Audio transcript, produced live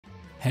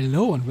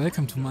Hello and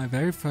welcome to my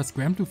very first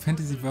Granblue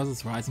Fantasy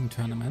Versus Rising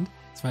tournament.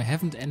 So I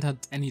haven't entered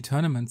any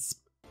tournaments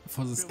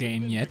for this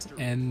game yet,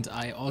 and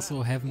I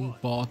also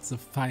haven't bought the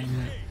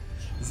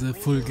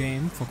full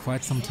game for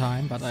quite some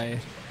time, but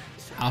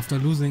after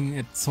losing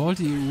at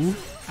Salty EU,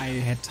 I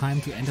had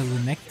time to enter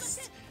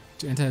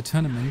a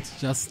tournament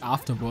just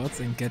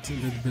afterwards and get a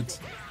little bit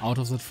out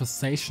of that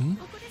frustration.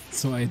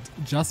 So I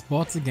just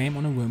bought the game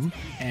on a whim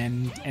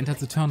and entered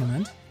the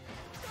tournament.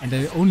 And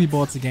I only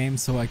bought the game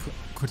so I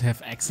could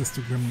have access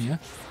to Grimnir,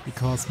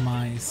 because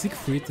my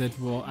Siegfried that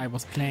I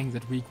was playing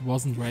that week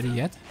wasn't ready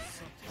yet.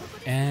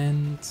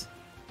 And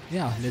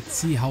yeah, let's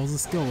see how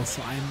this goes.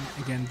 So I'm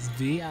against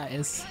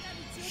VAS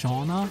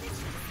Shauna.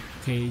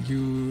 Okay,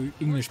 you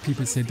English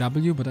people say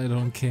W, but I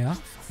don't care.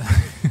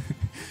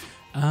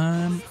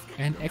 And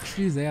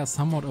actually they are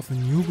somewhat of a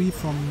newbie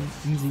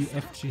in the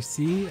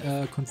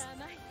FGC,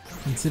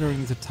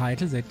 considering the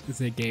title that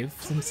they gave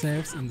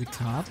themselves in the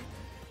card.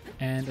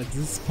 And at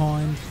this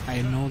point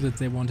I know that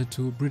they wanted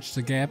to bridge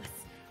the gap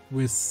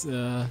with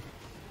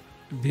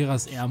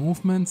Vera's air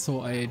movement,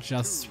 so I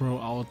just throw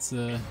out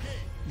the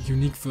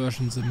unique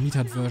version, the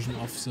metered version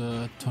of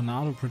the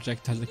tornado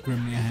projectile that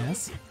Grimnir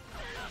has.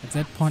 At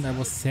that point I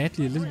was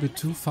sadly a little bit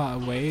too far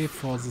away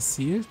for the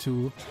seal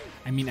to...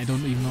 I mean, I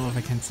don't even know if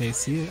I can say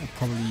seal,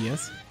 probably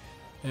yes,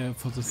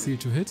 for the seal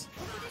to hit.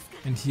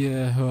 And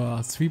here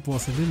her sweep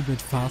was a little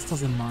bit faster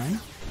than mine,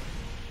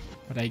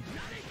 but I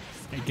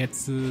get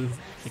the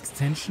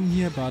extension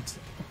here, but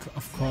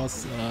of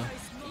course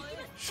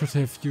should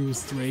have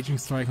used Raging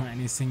Strike or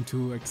anything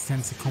to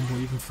extend the combo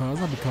even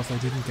further, because I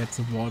didn't get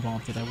the wall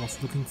bound that I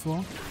was looking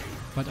for.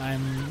 But I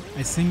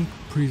think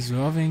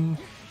preserving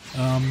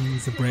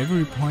the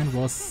bravery point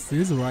was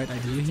still the right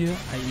idea here.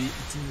 I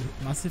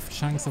did massive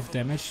chunks of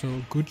damage,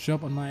 so good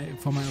job for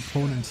my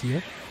opponent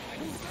here,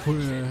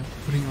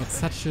 putting out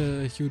such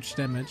a huge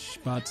damage.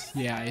 But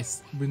yeah, I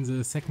win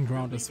the second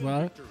round as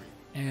well.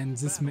 And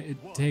this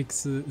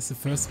is the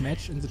first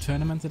match in the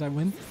tournament that I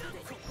win.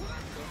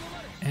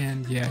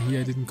 And yeah,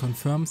 here I didn't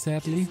confirm,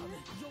 sadly.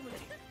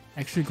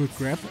 Actually good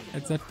grab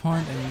at that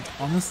point, and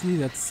honestly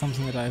that's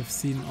something that I've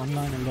seen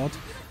online a lot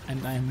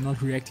and I'm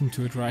not reacting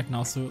to it right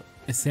now. So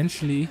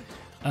essentially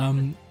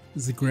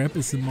the grab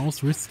is the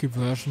most risky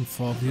version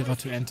for Vera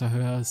to enter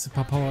her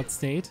superpowered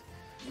state,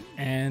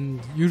 and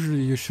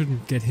usually you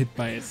shouldn't get hit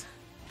by it.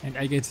 And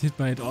I get hit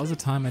by it all the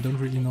time. I don't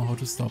really know how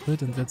to stop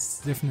it, and that's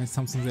definitely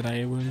something that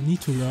I will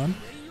need to learn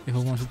if I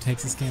want to take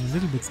this game a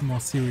little bit more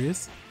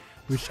serious,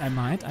 which I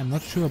might. I'm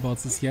not sure about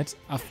this yet.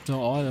 After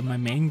all, my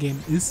main game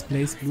is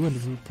BlazBlue, and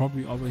it will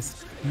probably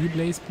always be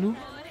BlazBlue.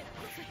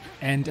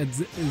 And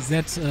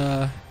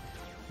that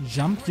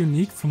jump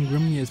unique from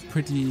Grimnir is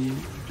pretty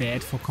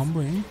bad for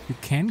comboing. You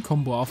can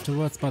combo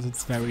afterwards, but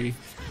it's very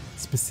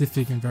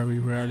specific and very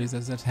rarely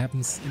that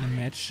happens in a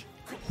match,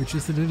 which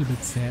is a little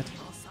bit sad.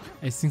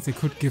 I think they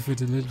could give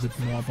it a little bit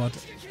more, but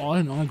all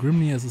in all,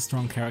 Grimnir is a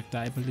strong character,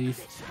 I believe,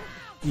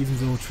 even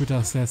though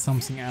Twitter says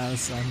something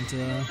else.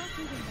 And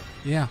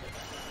yeah,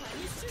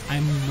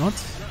 I'm not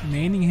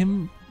maining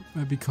him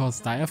because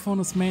Diaphone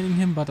is maining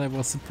him, but I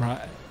was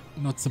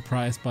not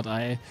surprised, but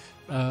I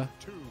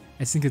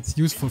think it's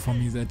useful for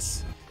me that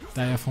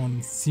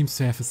Diaphone seems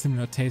to have a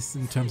similar taste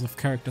in terms of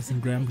characters in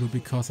Granblue,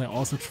 because I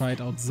also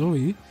tried out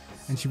Zoe,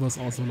 and she was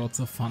also lots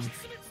of fun.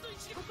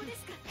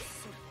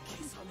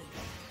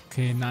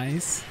 Okay,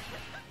 nice.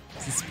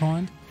 At this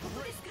point,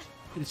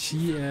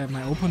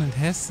 my opponent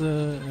has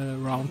a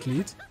round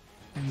lead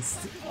and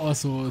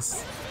also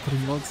is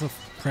putting lots of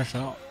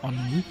pressure on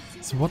me.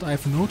 So what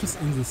I've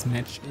noticed in this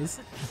match is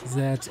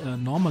that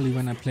normally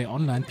when I play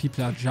online,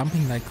 people are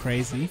jumping like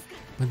crazy,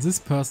 but this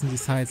person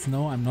decides,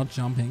 no, I'm not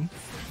jumping.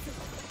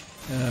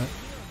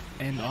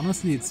 And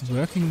honestly, it's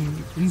working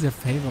in their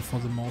favor for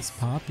the most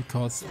part,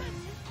 because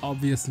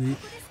obviously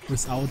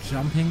without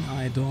jumping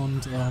I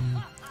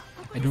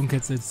don't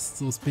get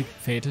those big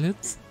fatal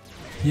hits.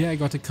 Here I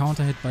got a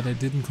counter hit, but I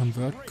didn't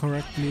convert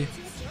correctly.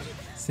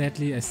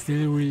 Sadly, I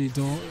still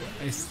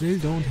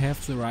don't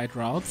have the right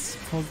routes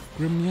for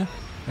Grimnir,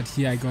 but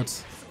here I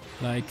got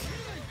like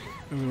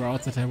a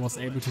route that I was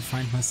able to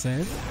find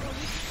myself.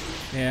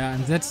 Yeah,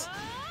 and that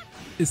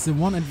is the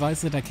one advice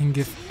that I can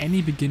give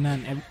any beginner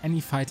in any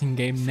fighting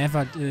game: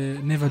 never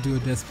do a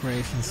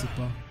desperation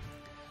super.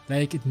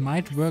 Like, it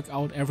might work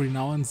out every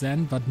now and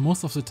then, but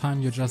most of the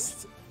time you're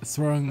just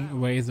throwing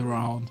away the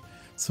round.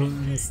 So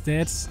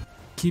instead,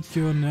 keep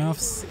your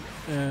nerves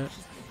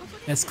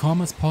as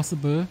calm as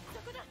possible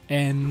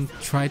and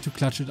try to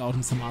clutch it out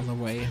in some other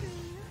way.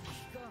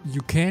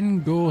 You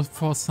can go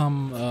for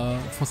some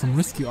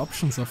risky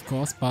options, of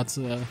course, but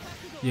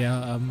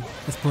yeah,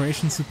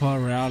 Desperation Super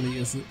rarely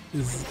is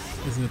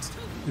it.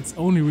 It's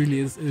only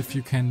really is if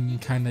you can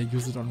kinda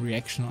use it on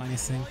reaction or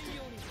anything.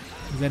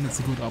 Then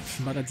it's a good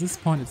option, but at this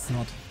point it's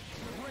not.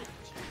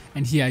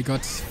 And here I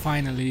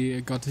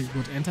finally got a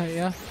good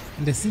anti-air,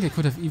 and I think I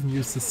could have even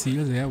used the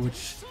seal there,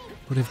 which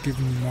would have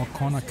given me more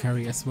corner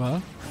carry as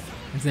well.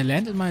 And they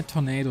landed my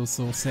tornado,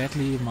 so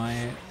sadly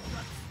my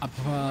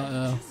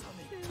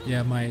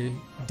my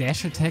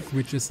dash attack,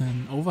 which is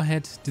an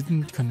overhead,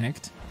 didn't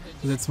connect.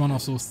 That's one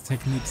of those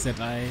techniques that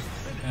I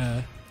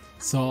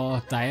saw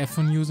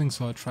Diaphon using,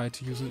 so I tried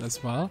to use it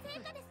as well.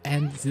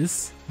 And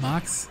this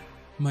marks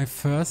my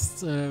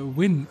first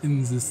win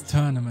in this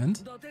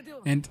tournament.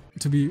 And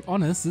to be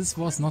honest, this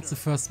was not the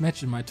first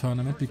match in my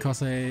tournament,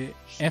 because I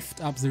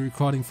effed up the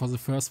recording for the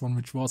first one,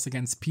 which was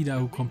against Peter,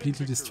 who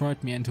completely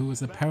destroyed me and who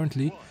is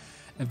apparently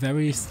a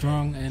very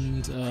strong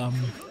and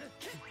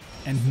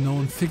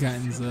known figure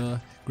in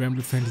the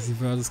Granblue Fantasy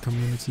Versus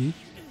community,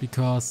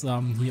 because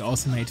he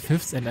also made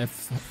 5th, and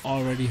I've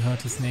already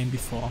heard his name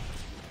before.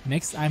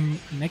 Next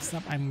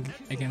up I'm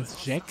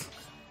against Jack.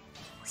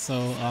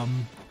 So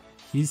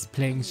he's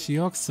playing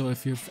Sheox, so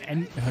if you've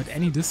heard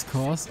any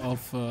discourse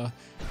of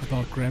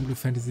about Granblue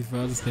Fantasy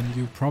Versus, then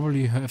you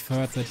probably have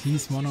heard that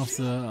he's one of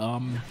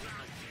the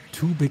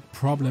 2 big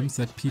problems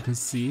that people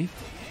see.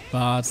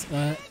 But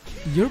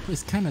Europe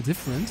is kind of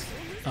different.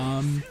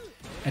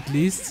 At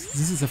least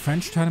this is a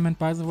French tournament,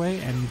 by the way,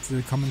 and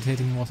the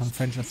commentating was on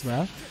French as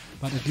well.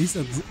 But at least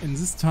in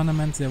this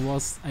tournament there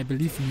was, I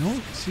believe, no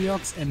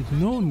Sheox and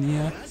no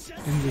Nier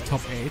in the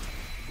top 8,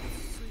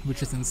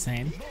 which is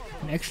insane.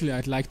 And actually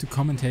I'd like to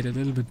commentate a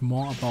little bit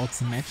more about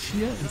the match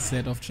here,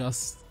 instead of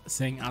just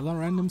saying other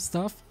random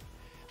stuff.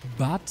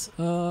 But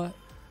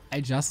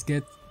I just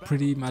get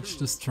pretty much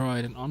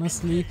destroyed, and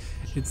honestly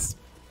it's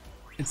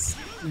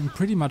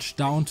pretty much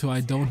down to I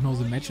don't know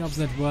the matchups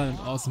that well, and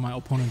also my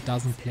opponent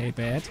doesn't play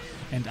bad,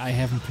 and I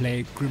haven't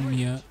played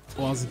Grimnir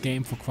or the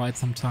game for quite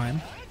some time.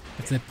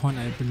 At that point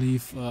I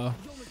believe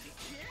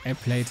I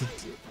played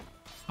it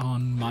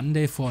on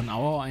Monday for an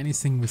hour or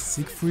anything with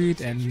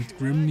Siegfried, and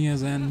Grimnir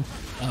then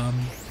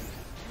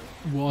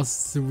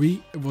was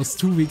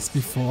 2 weeks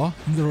before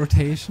in the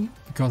rotation,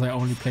 because I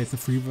only played the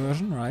free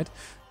version, right?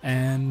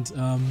 And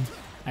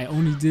I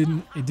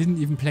didn't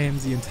even play him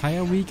the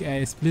entire week.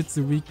 I split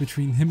the week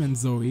between him and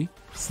Zoe.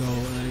 So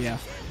yeah,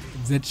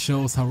 that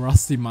shows how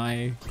rusty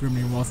my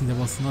Grimnir was, and there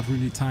was not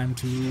really time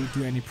to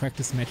do any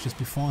practice matches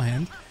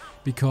beforehand,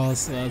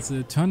 because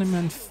the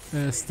tournament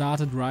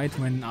started right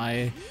when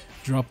I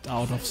dropped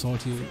out of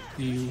Salty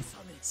EU.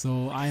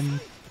 So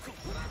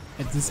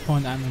at this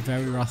point I'm a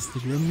very rusty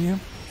Grimnir,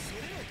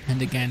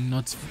 and again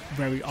not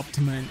very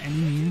optimal in any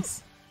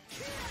means.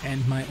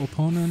 And my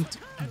opponent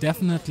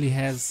definitely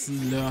has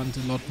learned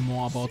a lot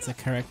more about the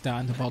character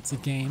and about the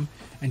game,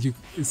 and you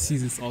see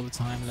this all the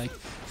time. Like,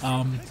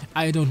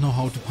 I don't know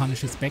how to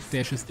punish his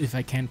backdashes, if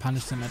I can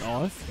punish them at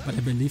all, but I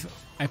believe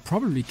I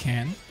probably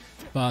can,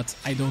 but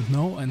I don't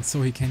know, and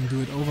so he can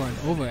do it over and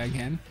over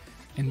again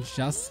and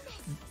just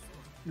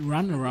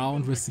run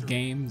around with the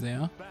game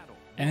there.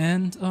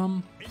 And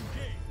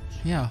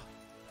yeah,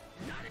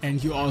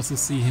 and you also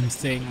see him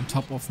staying on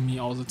top of me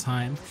all the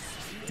time,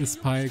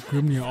 despite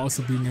Grimnir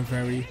also being a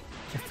very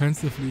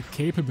offensively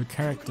capable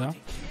character.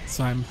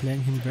 So I'm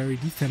playing him very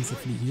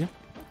defensively here,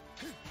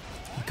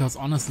 because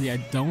honestly I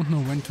don't know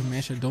when to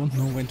mesh, I don't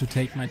know when to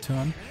take my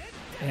turn,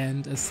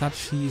 and as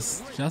such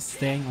he's just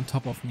staying on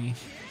top of me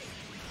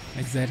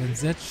like that, and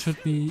that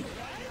should be,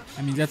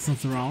 I mean that's not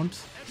the round,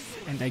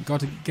 and I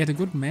got to get a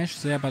good mesh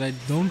there, but I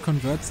don't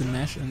convert the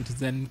mesh, and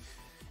then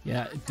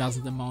yeah, it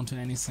doesn't amount to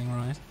anything,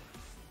 right?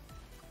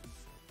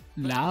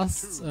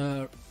 Last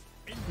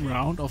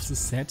round of the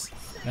set,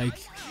 like,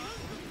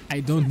 I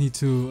don't need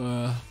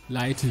to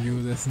lie to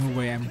you, there's no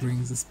way I'm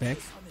bringing this back,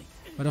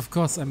 but of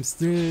course I'm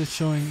still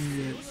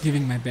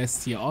giving my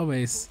best here.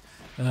 Always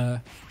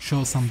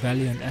show some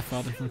value and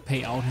effort, it will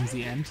pay out in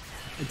the end.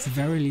 It's the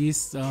very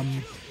least,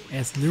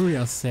 as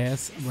Lyria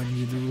says when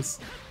you lose,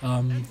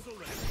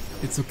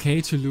 it's okay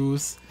to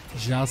lose,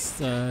 just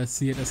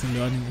see it as a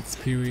learning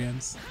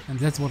experience, and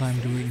that's what I'm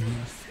doing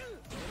here.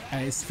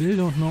 I still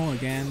don't know,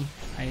 again,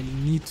 I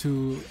need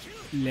to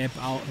lap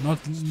out, not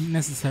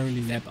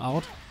necessarily lap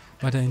out,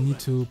 but I need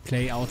to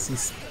play out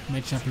this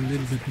matchup a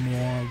little bit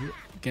more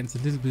against a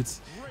little bit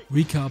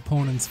weaker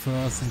opponents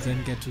first, and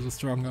then get to the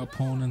stronger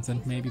opponents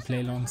and maybe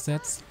play long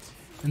sets.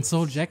 And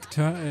so Jack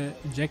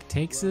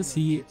takes this,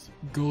 he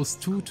goes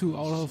 2-2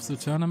 out of the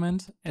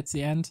tournament at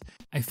the end.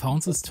 I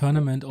found this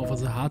tournament over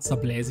the Hearts Are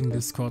Blazing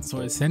Discord, so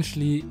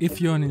essentially if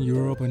you're in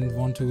Europe and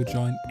want to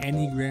join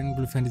any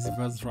Granblue Fantasy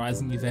Versus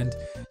Rising event,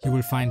 you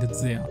will find it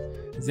there.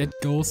 That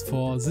goes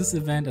for this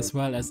event as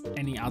well as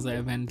any other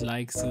event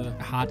like the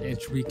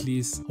Hardedge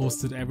Weeklies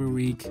hosted every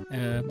week.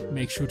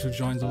 Make sure to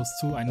join those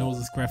too. I know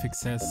this graphic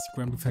says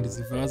Granblue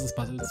Fantasy Versus,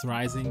 but it's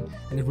Rising,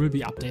 and it will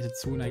be updated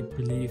soon, I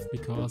believe,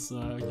 because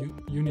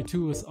Uni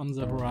 2 is on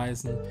the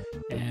horizon,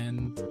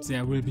 and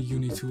there will be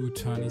Uni 2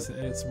 tourneys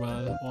as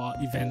well, or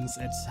events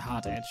at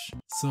Hardedge.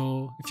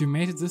 So if you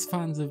made it this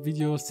far in the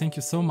video, thank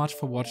you so much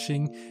for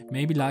watching.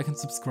 Maybe like and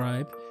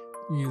subscribe.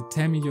 You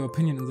tell me your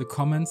opinion in the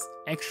comments.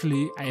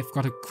 Actually, I've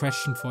got a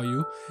question for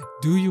you.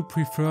 Do you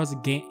prefer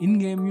the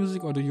in-game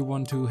music, or do you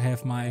want to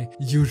have my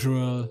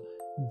usual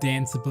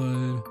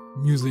danceable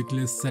music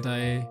list that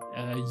I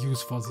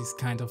use for this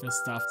kind of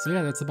stuff? So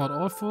yeah, that's about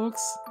all,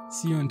 folks.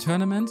 See you in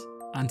tournament.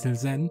 Until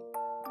then,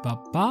 bye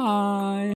bye!